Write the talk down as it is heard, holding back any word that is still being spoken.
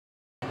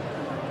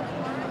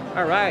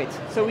All right,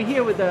 so we're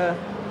here with the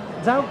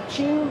Zhao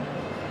Qing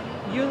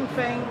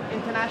Yunfeng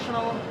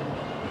International.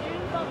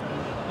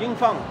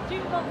 Yunfeng.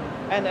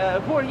 And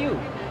who are you?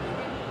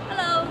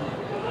 Hello.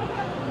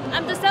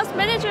 I'm the sales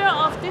manager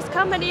of this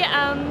company.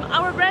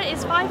 Our brand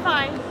is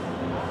Fifine.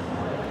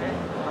 Okay,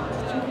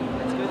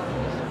 that's good.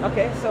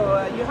 Okay,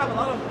 so you have a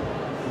lot of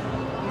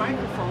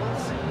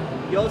microphones.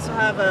 You also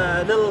have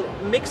a little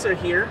mixer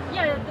here.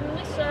 Yeah, the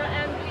mixer,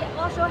 and we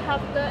also have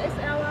the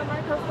XLR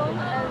microphone,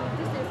 and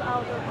this is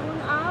our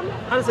boom arm.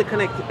 How does it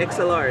connect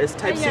XLR? Is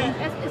Type C?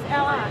 Yeah,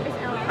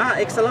 XLR. Ah,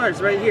 XLR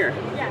is right here.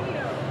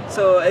 Yeah.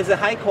 So is it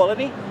high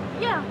quality?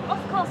 Yeah, of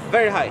course.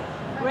 Very high.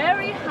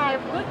 Very high,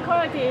 good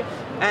quality.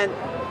 And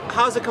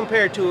how's it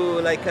compared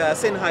to like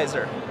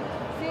Sennheiser?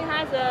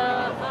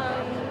 Sennheiser,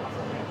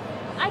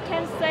 I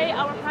can say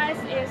our price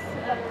is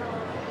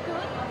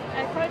good,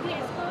 and quality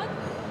is good.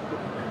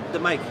 The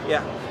mic,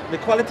 yeah. The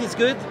quality is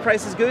good,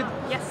 price is good?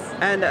 Yes.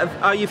 And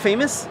are you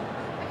famous?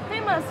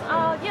 Famous,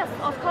 yes,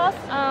 of course.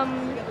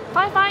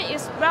 Fifine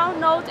is well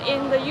known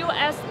in the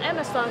US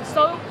Amazon,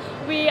 so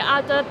we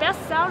are the best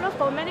seller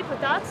for many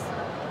products.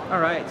 All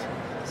right.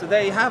 So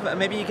there you have.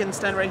 Maybe you can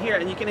stand right here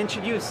and you can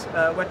introduce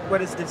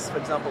what is this, for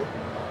example?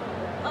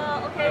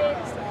 Okay,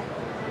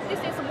 this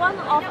is one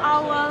of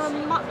our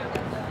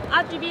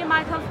RGB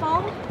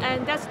microphone,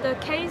 and that's the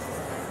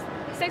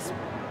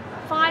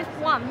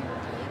K658.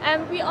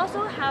 And we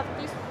also have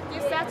this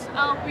set.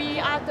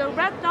 We are the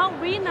Red Dot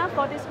winner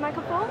for this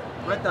microphone.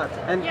 Red Dot,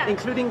 and yeah.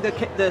 Including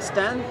the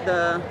stand.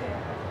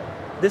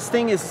 This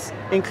thing is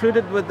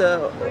included with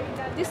the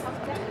this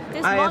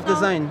IF model,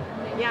 design.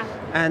 Yeah.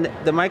 And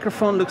the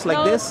microphone looks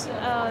like this.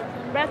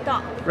 Red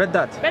Dot. Red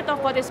Dot. Red Dot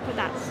for this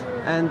product.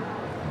 And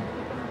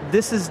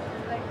this is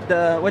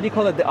the, what do you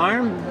call it? The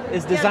arm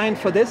is designed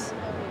for this.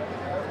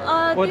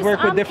 Would this work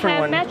with arm different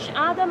can one. match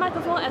other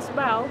microphone as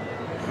well.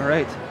 All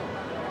right.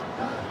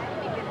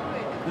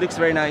 Looks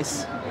very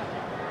nice.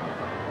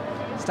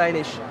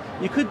 Stylish.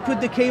 You could put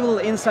the cable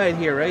inside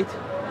here, right?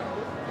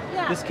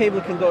 Yeah. This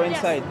cable can go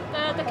inside.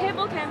 Yes. The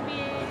cable can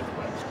be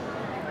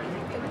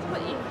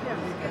put in here.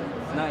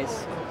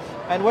 Nice.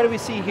 And what do we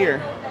see here?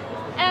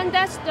 And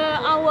that's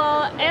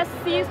our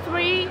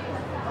SC3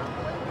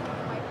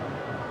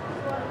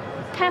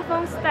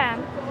 headphone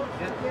stand.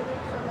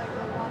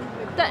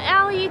 The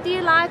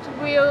LED light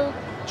will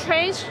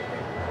change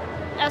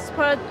as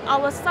per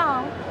our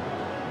sound,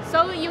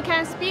 so you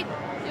can speak.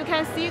 You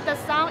can see the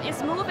sound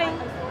is moving.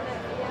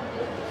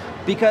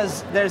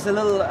 Because there's a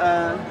little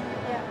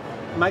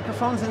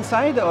microphones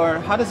inside, or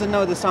how does it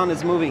know the sound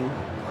is moving?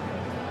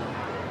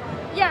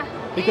 Yeah.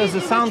 Because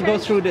the sound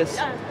goes through this.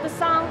 The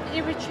sound,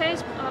 it will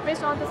change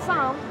based on the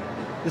sound.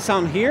 The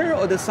sound here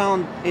or the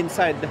sound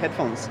inside the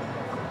headphones?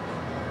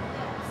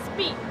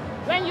 Speed.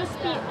 When you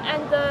speak,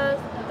 and the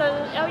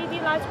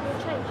LED lights will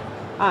change.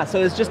 Ah, so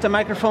it's just a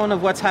microphone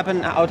of what's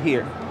happened out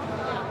here.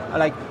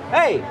 Like,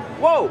 hey,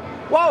 whoa,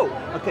 whoa.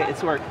 Okay,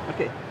 it's work.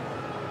 Okay.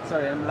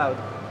 Sorry, I'm loud.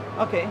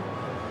 Okay.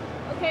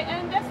 Okay,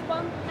 and that's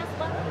one.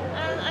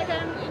 And I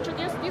can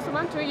introduce this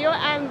one to you.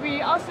 And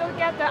we also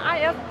get the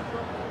IF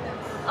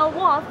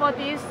award for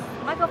this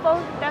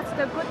microphone. That's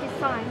the good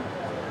design.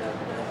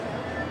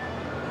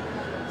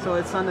 So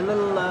it's on a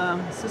little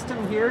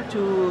system here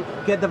to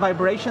get the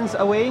vibrations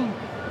away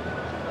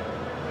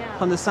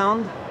from the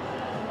sound.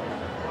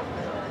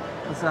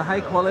 It's a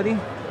high quality.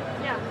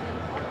 Yeah.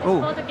 It's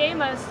Oh. for the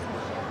gamers.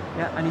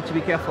 Yeah, I need to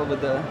be careful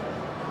with the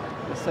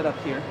setup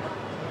here.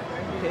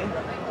 Okay.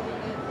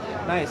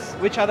 Nice.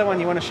 Which other one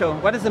you want to show?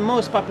 What is the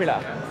most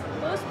popular?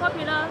 Most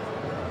popular.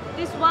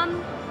 This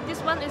one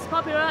is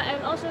popular,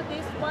 and also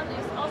this one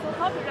is also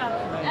popular.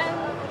 Nice. And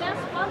that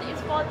one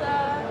is for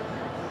the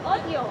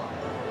audio.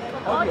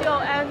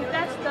 And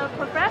that's the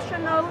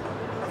professional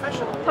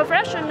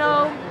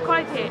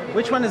quality.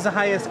 Which one is the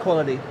highest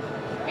quality?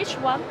 Which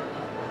one?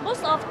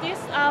 Most of these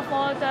are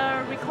for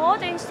the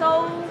recording,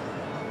 so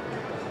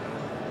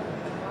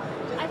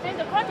I think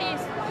the quality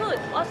is good.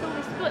 Also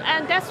is good,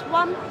 and this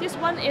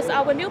one is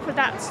our new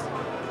product.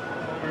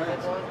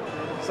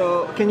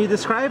 So can you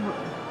describe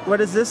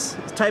what is this?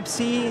 Type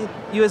C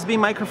USB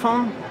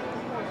microphone?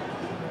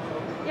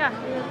 Yeah,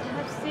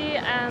 Type C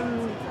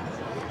and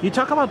You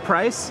talk about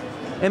price,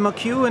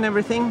 MOQ and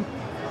everything.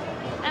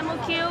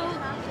 MOQ,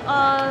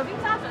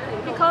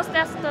 because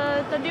that's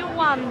the new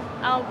one.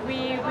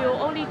 We will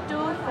only do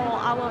for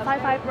our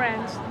Fifine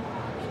brands.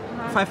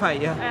 Fifine,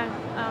 yeah. And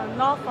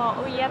not for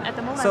OEM at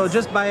the moment. So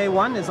just buy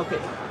one is okay.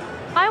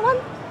 Buy one,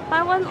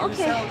 You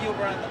okay. sell your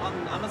brand on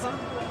Amazon?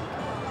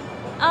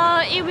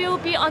 It will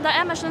be on the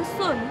Amazon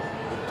soon.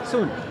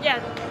 Soon. Yeah,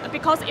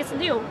 because it's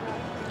new.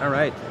 All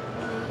right.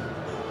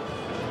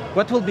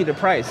 What will be the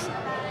price?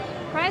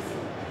 Price.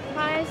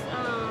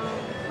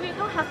 We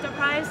don't have the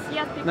price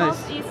yet because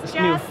Nice. it's It's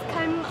just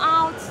came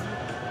out.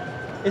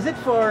 Is it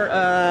for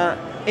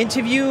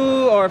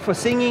interview or for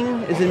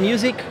singing? Is it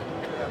music?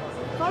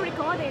 For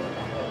recording.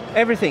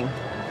 Everything.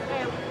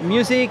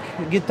 Music,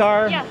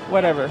 guitar, Yeah.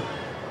 whatever.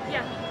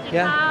 Yeah.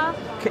 Yeah.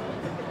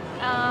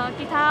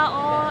 Guitar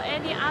or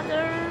any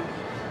other.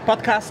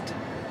 Podcast.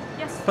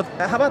 Yes. But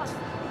how about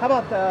How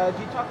about,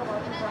 do you talk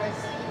about the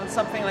price on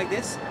something like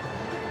this?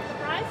 The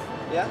price?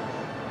 Yeah?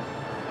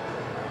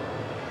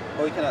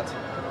 Or you cannot?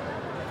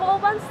 For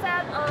one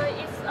set,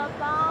 it's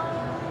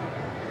about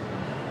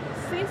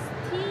 $60.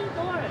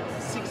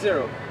 60.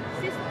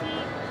 60,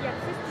 yeah,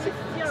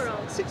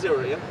 60. 60,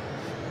 yeah?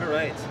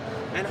 Alright.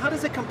 And how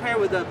does it compare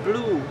with the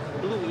Blue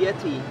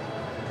Yeti?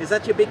 Is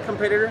that your big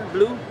competitor,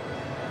 Blue?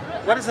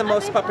 What is the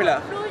most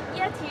popular? Blue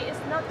Yeti is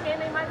not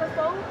gaming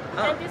microphone,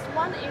 and this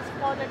one is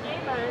for the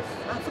gamers.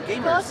 Ah, for gamers.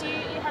 Because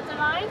it has the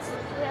lights,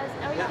 it has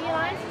LED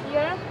lights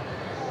here.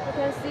 You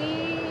can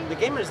see. The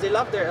gamers, they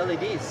love their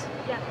LEDs.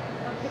 Yeah,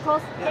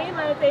 because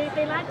gamers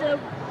they like the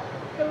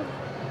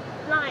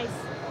lights.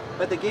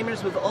 But the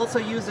gamers will also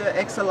use the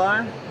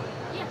XLR.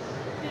 Yeah,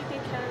 they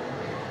can.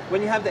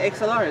 When you have the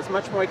XLR, it's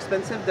much more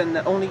expensive than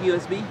the only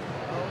USB.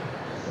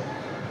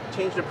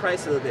 Change the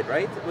price a little bit,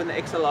 right? When the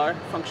XLR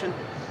function.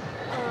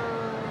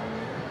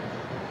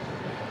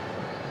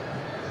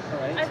 All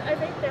right. I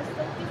think there's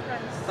some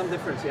difference. Some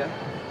difference, yeah.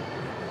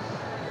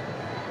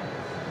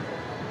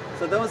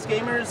 So those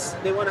gamers,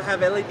 they want to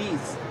have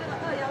LEDs.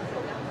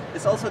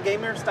 It's also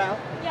gamer style.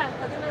 Yeah,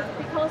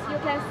 because you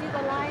can see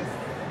the lights.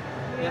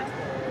 Yeah.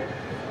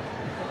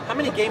 How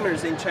many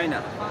gamers in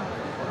China?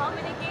 How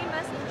many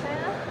gamers in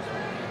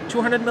China?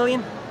 200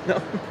 million?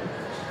 No.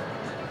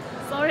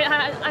 Sorry,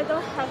 I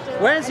don't have the.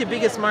 Where is your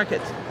biggest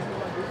market?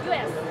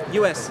 US.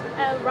 US.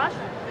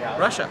 Russia.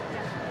 Russia.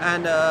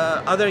 And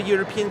other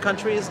European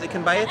countries, they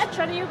can buy it?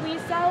 Actually, we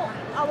sell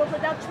our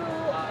product to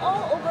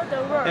all over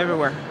the world.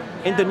 Everywhere.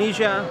 Yeah.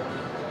 Indonesia.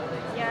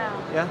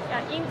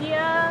 Yeah.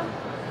 India,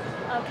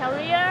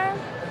 Korea,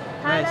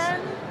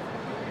 Thailand,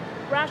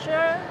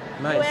 Russia,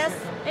 Nice. US,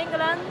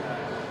 England,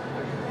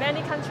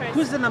 many countries.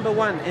 Who's the number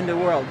one in the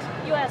world?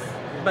 US.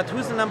 But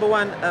who's the number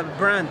one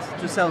brand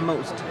to sell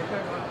most?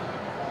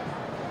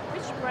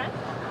 Which brand?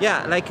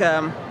 Yeah, like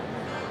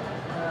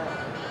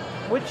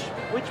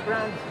which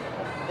brand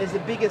is the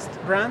biggest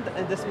brand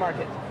in this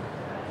market?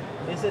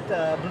 Is it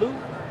Blue?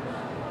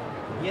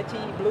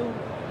 Yeti, Blue,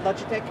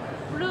 Logitech?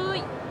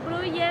 Blue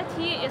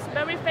Yeti is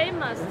very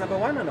famous. Is number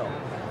one or no?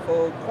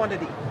 For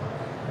quantity?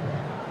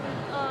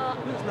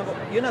 Who's number?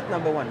 You're not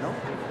number one, no?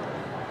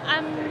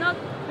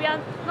 We are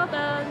not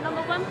the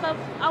number one, but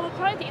our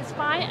quality is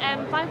fine,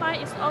 and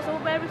Fifine is also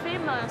very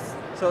famous.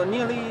 So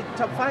nearly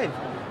top 5,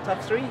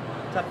 top 3,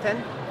 top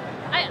 10?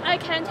 I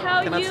can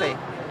tell Cannot you. say.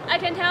 I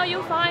can tell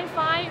you,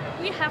 Fifine.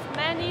 We have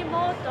many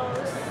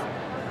models.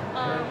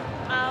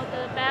 Are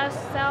the best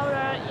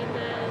seller in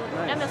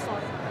the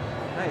Amazon.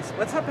 Nice.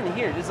 What's happening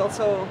here? There's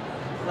also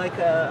like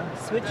a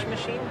switch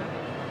machine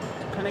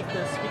to connect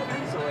the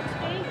speakers, or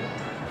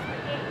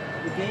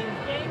the game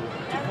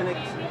to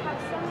connect. We have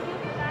some new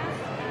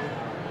products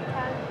you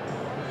can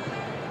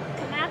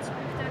connect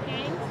with the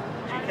game.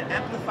 You can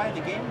amplify the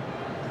game.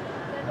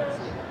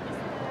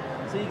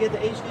 So you get the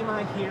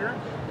HDMI here,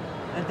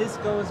 and this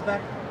goes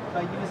back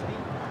by USB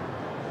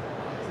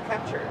to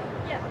capture.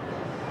 Yeah.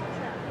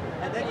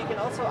 And then you can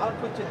also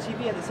output to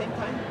TV at the same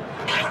time.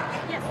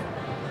 Yes.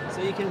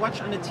 So you can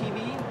watch on the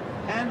TV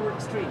and work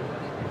stream.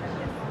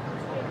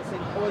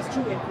 Or it's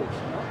 2 inputs,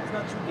 no? It's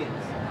not 2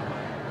 games.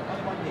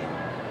 Only 1 game.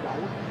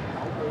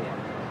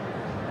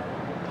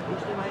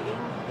 HDMI in,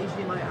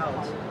 HDMI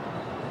out.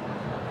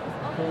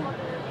 Cool.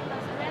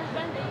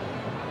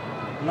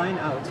 Line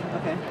out,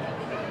 okay.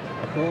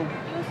 Cool.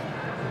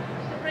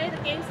 To play the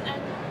games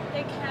and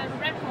they can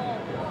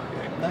record.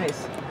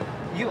 Nice.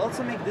 You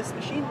also make this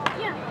machine?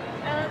 Yeah,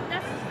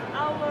 that's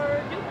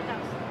our new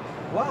product.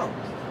 Wow.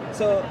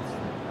 So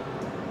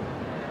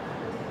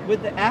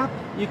with the app,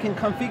 you can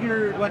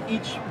configure what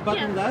each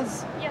button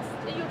does? Yes,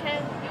 you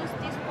can use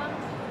this one.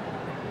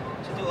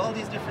 To do all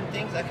these different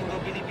things, I can go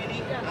Bilibili.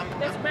 Yeah,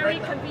 that's very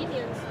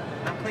convenient.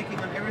 I'm clicking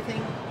on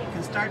everything. You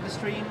can start the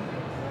stream.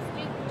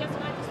 Just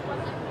like this one,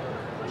 and you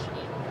push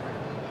it.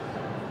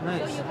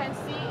 Nice. So you can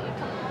see it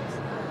comes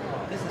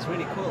out. This is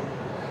really cool.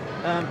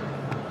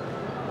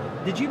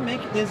 Did you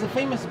make, there's a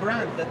famous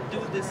brand that do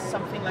this,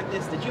 something like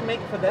this. Did you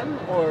make for them,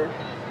 or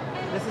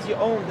this is your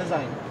own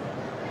design?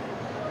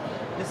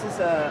 This is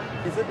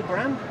it the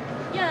brand?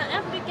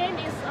 Yeah, Ampligame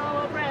is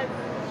our brand.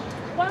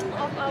 One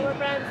of our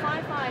brand,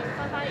 Fifine.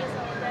 Fifine is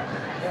our brand. You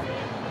can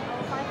see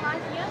our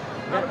Fifine here,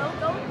 our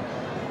logo.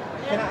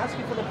 Can I ask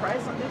you for the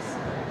price on this?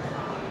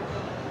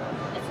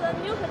 It's a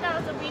new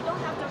product, so we don't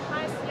have the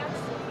price yet.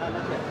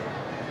 Not yet.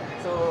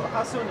 So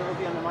how soon it will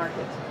be on the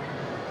market?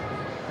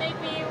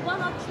 Maybe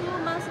 1 or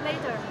 2 months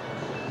later.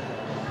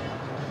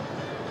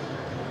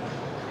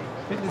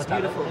 I think it's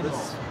beautiful.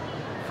 This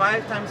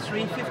 5 times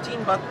 3,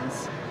 15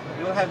 buttons.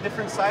 You will have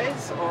different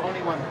size or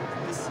only one?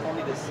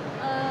 Only this?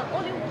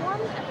 Only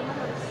one at the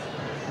moment.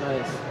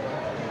 Nice.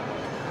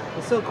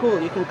 It's so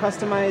cool. You can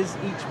customize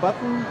each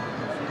button,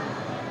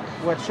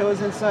 what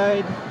shows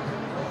inside.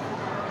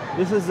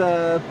 This is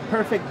a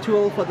perfect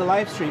tool for the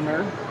live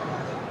streamer,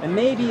 and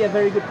maybe a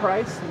very good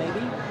price,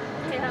 maybe.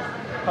 Yeah.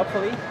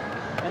 Hopefully.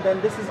 And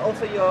then this is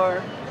also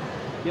your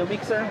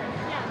mixer.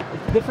 Yeah.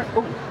 It's different.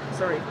 Oh,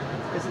 sorry.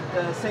 Is it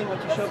the same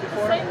what you showed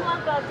before? Same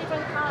one, but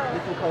different color.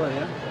 Different color,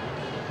 yeah.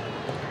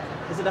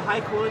 Is it a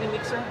high quality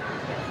mixer?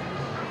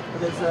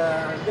 There's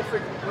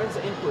different, where's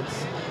the inputs?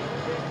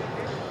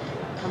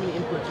 How many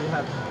inputs do you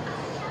have?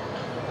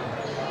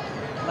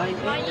 9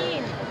 in? 9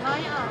 in,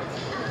 9 out.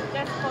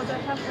 That's for the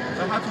headphone.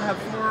 So how to have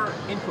 4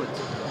 inputs?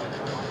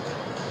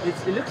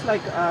 It looks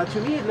like,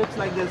 to me it looks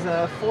like there's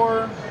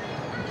 4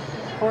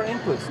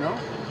 inputs, no?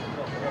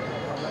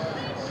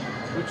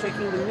 We're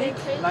checking the mic,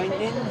 line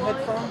in,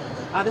 headphone.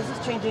 This is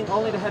changing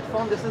only the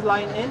headphone. This is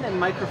line in and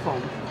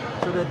microphone.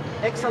 So the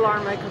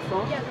XLR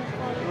microphone,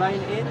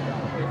 line in.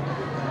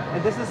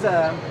 And this is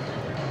a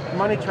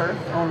monitor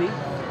only,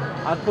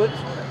 output,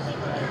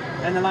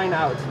 and the line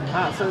out.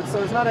 So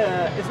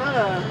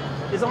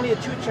it's only a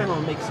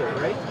 2-channel mixer,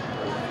 right?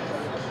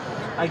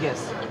 I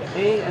guess.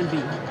 A and B.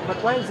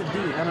 But why is it D?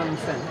 I don't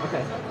understand.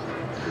 Okay.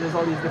 So there's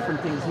all these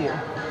different things here.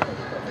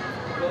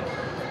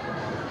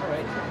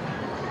 Alright.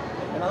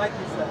 And I like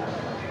this. We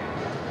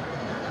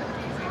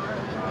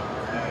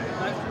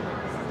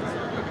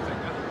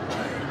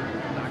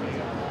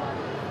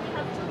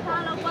have 2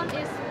 colors. One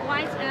is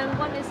white and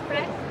one is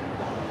black.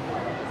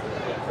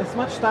 It's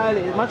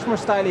much more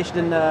stylish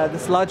than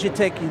this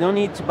Logitech. You don't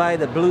need to buy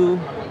the blue.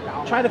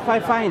 Try the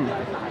Fifine.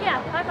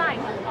 Yeah, Fifine.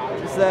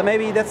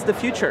 Maybe that's the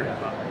future,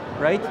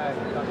 right?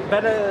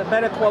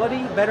 Better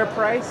quality, better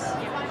price,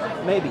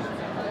 maybe.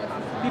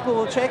 People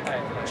will check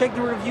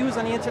the reviews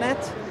on the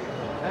internet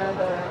and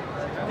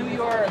do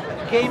your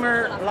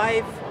gamer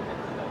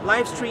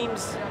live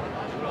streams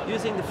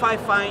using the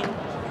Fifine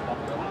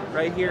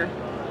right here.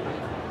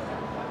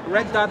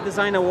 Red Dot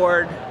Design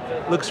Award,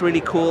 looks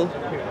really cool.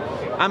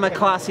 I'm a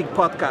classic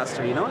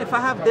podcaster, you know? If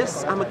I have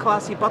this, I'm a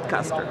classy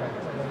podcaster.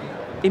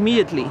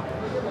 Immediately.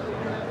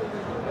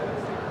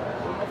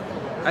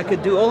 I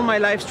could do all my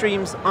live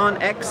streams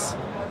on X,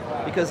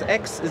 because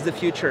X is the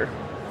future.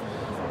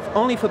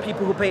 Only for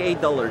people who pay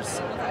 $8.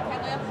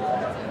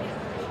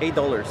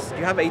 $8.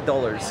 You have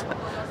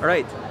 $8.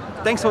 Alright,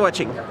 thanks for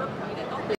watching.